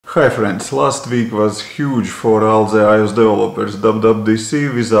Hi friends, last week was huge for all the iOS developers.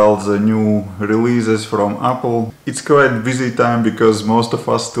 WWDC with all the new releases from Apple. It's quite busy time because most of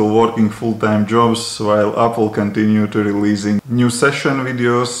us still working full-time jobs while Apple continue to releasing new session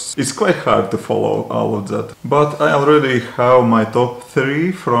videos. It's quite hard to follow all of that. But I already have my top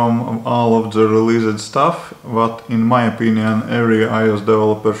 3 from all of the released stuff, what in my opinion every iOS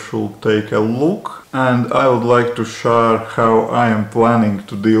developer should take a look. And I would like to share how I am planning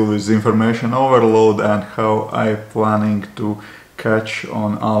to deal with information overload and how I planning to catch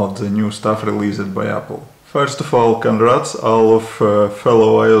on all of the new stuff released by Apple. First of all, congrats all of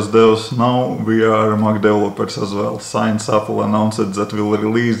fellow iOS devs. Now we are Mac developers as well. Since Apple announced that will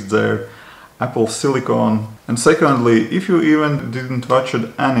release their Apple Silicon. And secondly, if you even didn't watch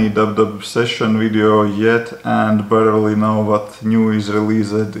any WW session video yet and barely know what new is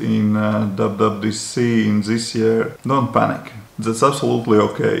released in WWDC in this year, don't panic. That's absolutely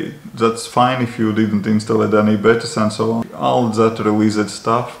okay. That's fine if you didn't install any betas and so on. All that released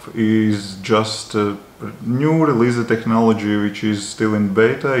stuff is just new released technology which is still in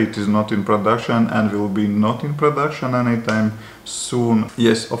beta. It is not in production and will be not in production anytime soon.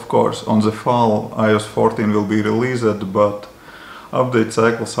 Yes, of course, on the fall iOS 14 will be released, but update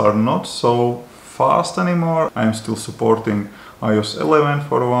cycles are not so fast anymore. I'm still supporting iOS 11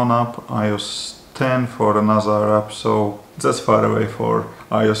 for one app, iOS 10 for another app, so that's far away for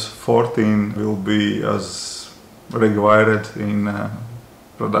iOS 14 will be as required in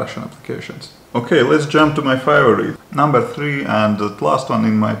production applications. Okay, let's jump to my favorite. Number 3 and the last one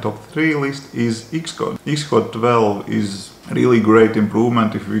in my top 3 list is Xcode. Xcode 12 is really great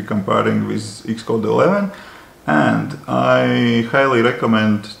improvement if we're comparing with Xcode 11, and I highly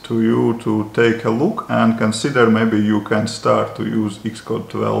recommend to you to take a look and consider maybe you can start to use Xcode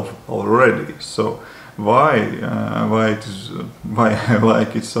 12 already. So why I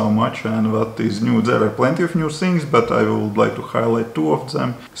like it so much and what is new. There are plenty of new things, but I would like to highlight 2 of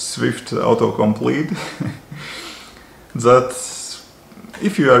them. Swift autocomplete. That's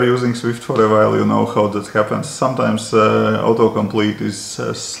if you are using Swift for a while, you know how that happens. Sometimes autocomplete is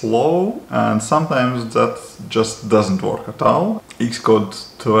slow and sometimes that just doesn't work at all. Xcode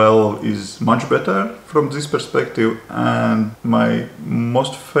 12 is much better from this perspective, and my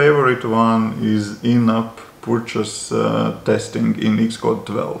most favorite one is in-app purchase testing in Xcode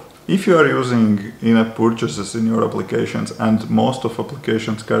 12. If you are using in-app purchases in your applications, and most of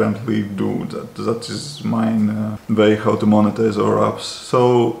applications currently do that is my way how to monetize our apps.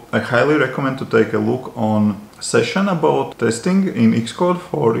 So I highly recommend to take a look on session about testing in Xcode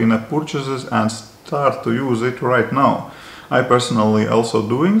for in-app purchases and start to use it right now. I personally also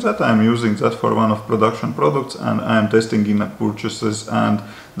doing that. I'm using that for one of production products and I'm testing in-app purchases, and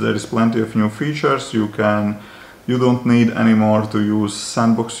there is plenty of new features. You don't need anymore to use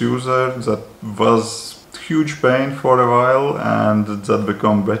sandbox user. That was huge pain for a while and that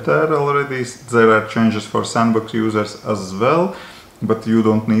become better already. There are changes for sandbox users as well, but you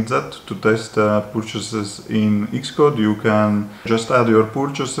don't need that to test purchases in Xcode. You can just add your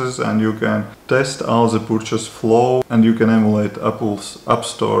purchases and you can test all the purchase flow, and you can emulate Apple's App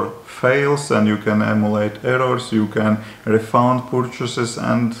Store fails and you can emulate errors. You can refund purchases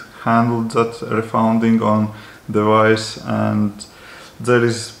and handle that refunding on device, and there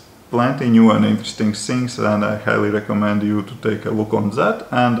is plenty new and interesting things, and I highly recommend you to take a look on that.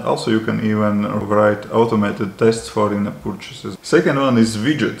 And also you can even write automated tests for in-app purchases. Second one is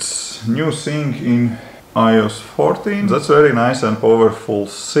widgets, new thing in iOS 14. That's very nice and powerful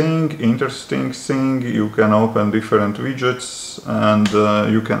thing, interesting thing. You can open different widgets and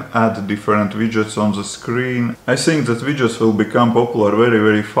you can add different widgets on the screen. I think that widgets will become popular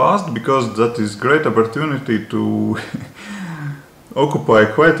very fast because that is great opportunity to occupy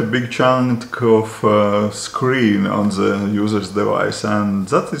quite a big chunk of screen on the user's device, and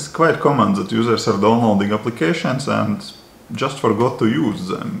that is quite common that users are downloading applications and just forgot to use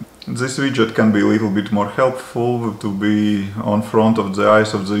them. This widget can be a little bit more helpful to be on front of the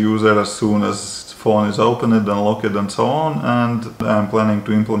eyes of the user as soon as phone is opened and locked and so on, and I'm planning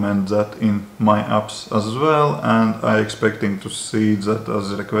to implement that in my apps as well, and I'm expecting to see that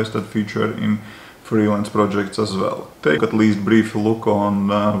as a requested feature in freelance projects as well. Take at least brief look on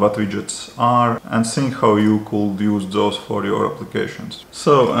what widgets are and think how you could use those for your applications.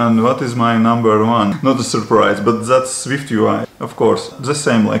 So, and what is my number 1? Not a surprise, but that's Swift UI. Of course, the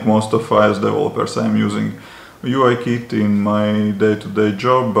same like most of iOS developers, I'm using UIKit in my day-to-day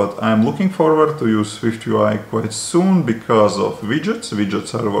job, but I'm looking forward to use Swift UI quite soon because of widgets.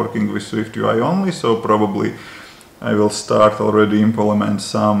 Widgets are working with Swift UI only, so probably I will start already implement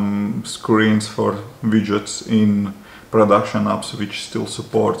some screens for widgets in production apps which still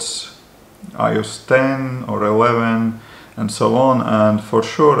supports iOS 10 or 11 and so on, and for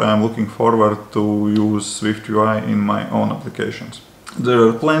sure I'm looking forward to use SwiftUI in my own applications. There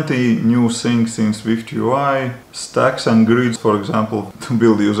are plenty new things in SwiftUI, stacks and grids, for example, to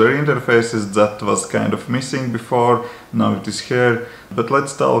build user interfaces. That was kind of missing before, now it is here. But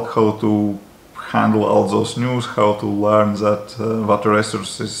let's talk how to handle all those news, how to learn that, what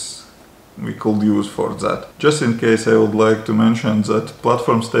resources we could use for that. Just in case, I would like to mention that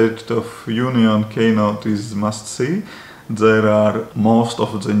Platform State of Union keynote is must-see. There are most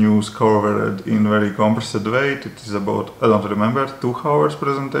of the news covered in very compressed way. It is about, I don't remember, 2 hours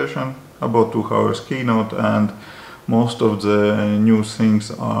presentation, about 2 hours keynote, and most of the new things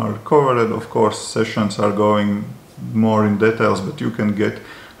are covered. Of course, sessions are going more in details, but you can get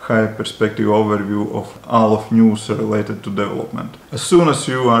high perspective overview of all of news related to development. As soon as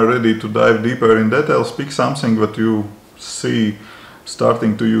you are ready to dive deeper in details, pick something that you see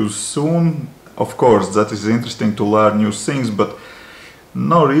starting to use soon. Of course, that is interesting to learn new things, but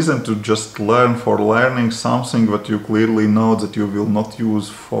no reason to just learn for learning something that you clearly know that you will not use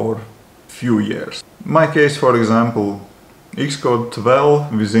for few years. In my case, for example, Xcode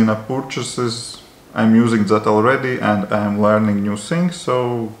 12 within app purchases, I'm using that already and I'm learning new things,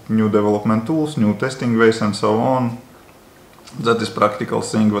 so new development tools, new testing ways and so on. That is practical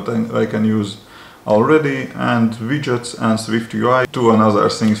thing that I can use already, and widgets and SwiftUI, 2 another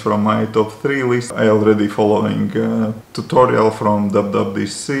things from my top 3 list. I already following tutorial from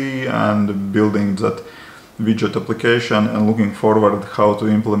WWDC and building that widget application and looking forward how to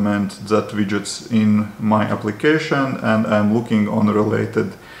implement that widgets in my application, and I'm looking on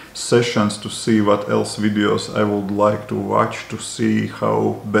related sessions to see what else videos I would like to watch to see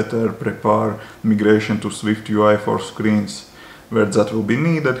how better prepare migration to SwiftUI for screens where that will be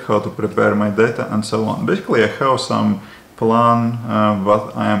needed, how to prepare my data and so on. Basically I have some plan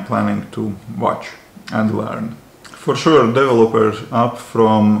what I am planning to watch and learn. For sure, developer app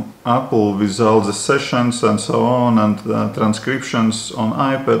from Apple with all the sessions and so on and transcriptions on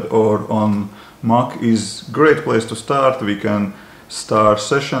iPad or on Mac is great place to start. We can start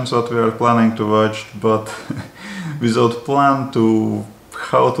sessions what we are planning to watch, but without plan to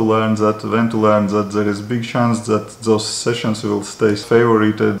how to learn that, when to learn that, there is big chance that those sessions will stay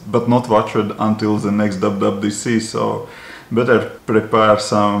favorited but not watched until the next WWDC. So better prepare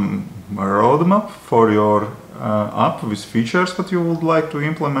some roadmap for your app with features that you would like to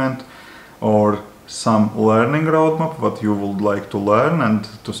implement, or some learning roadmap what you would like to learn and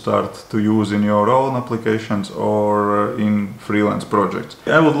to start to use in your own applications or in freelance projects.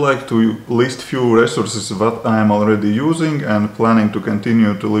 I would like to list few resources that I am already using and planning to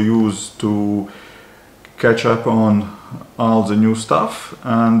continue to use to catch up on all the new stuff,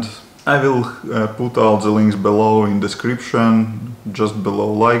 and I will put all the links below in description, just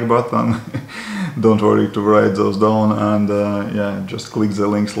below like button. Don't worry to write those down, and yeah, just click the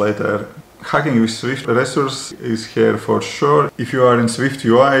links later. Hacking with Swift resource is here for sure. If you are in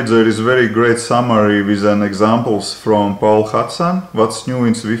SwiftUI, there is very great summary with an examples from Paul Hudson, what's new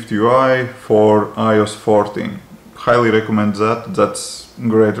in SwiftUI for iOS 14. Highly recommend that. That's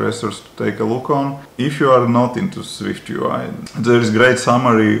great resource to take a look on. If you are not into SwiftUI, there is great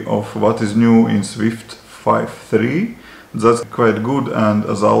summary of what is new in Swift 5.3. That's quite good, and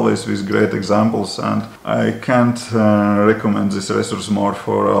as always with great examples, and I can't recommend this resource more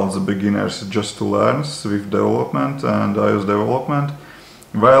for all the beginners just to learn Swift development and iOS development.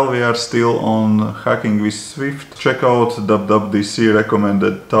 While we are still on hacking with Swift, check out WWDC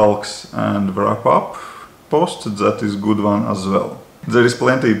recommended talks and wrap up post. That is good one as well. There is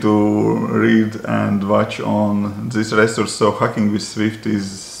plenty to read and watch on this resource, so hacking with Swift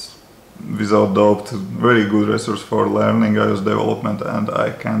is without doubt very good resource for learning iOS development, and I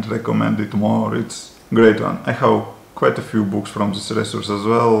can't recommend it more. It's a great one. I have quite a few books from this resource as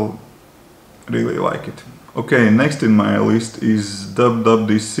well. Really like it. Okay, next in my list is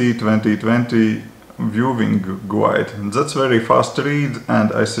WWDC 2020 viewing guide. That's very fast read,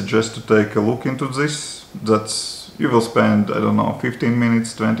 and I suggest to take a look into this. You will spend, I don't know, 15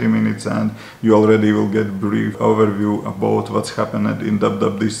 minutes, 20 minutes, and you already will get brief overview about what's happened in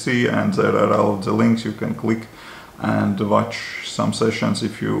WWDC, and there are all of the links you can click and watch some sessions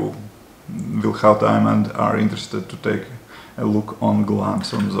if you will have time and are interested to take a look on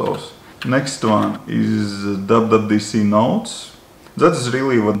glance on those. Next one is WWDC Notes. That is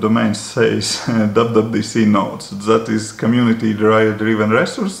really what domain says, WWDC Notes. That is community-driven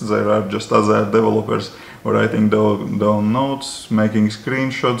resource. There are just other developers writing down notes, making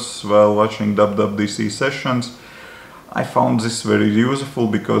screenshots while watching WWDC sessions. I found this very useful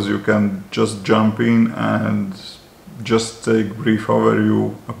because you can just jump in and just take brief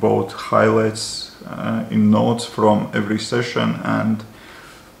overview about highlights in notes from every session, and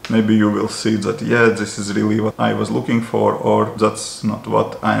maybe you will see that, yeah, this is really what I was looking for, or that's not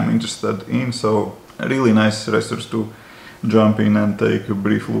what I am interested in. So a really nice resource to jump in and take a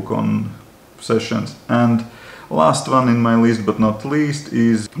brief look on sessions. And last one in my list but not least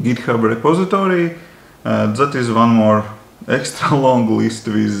is GitHub repository. That is one more extra long list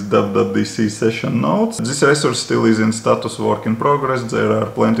with WWDC session notes. This resource still is in status work in progress. There are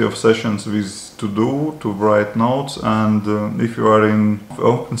plenty of sessions with to do, to write notes, and if you are in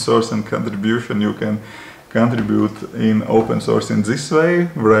open source and contribution, you can contribute in open source in this way,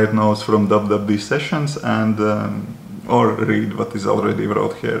 write notes from WWDC sessions, and or read what is already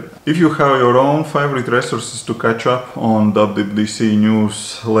wrote here. If you have your own favorite resources to catch up on WWDC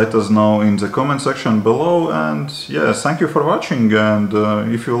news, let us know in the comment section below. And yeah, thank you for watching, and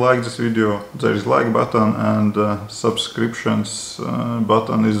if you like this video, there is like button, and subscriptions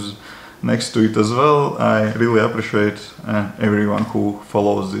button is next to it as well. I really appreciate everyone who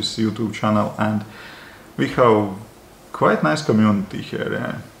follows this YouTube channel, and we have quite nice community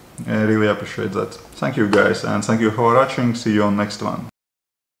here. I really appreciate that. Thank you guys, and thank you for watching. See you on next one.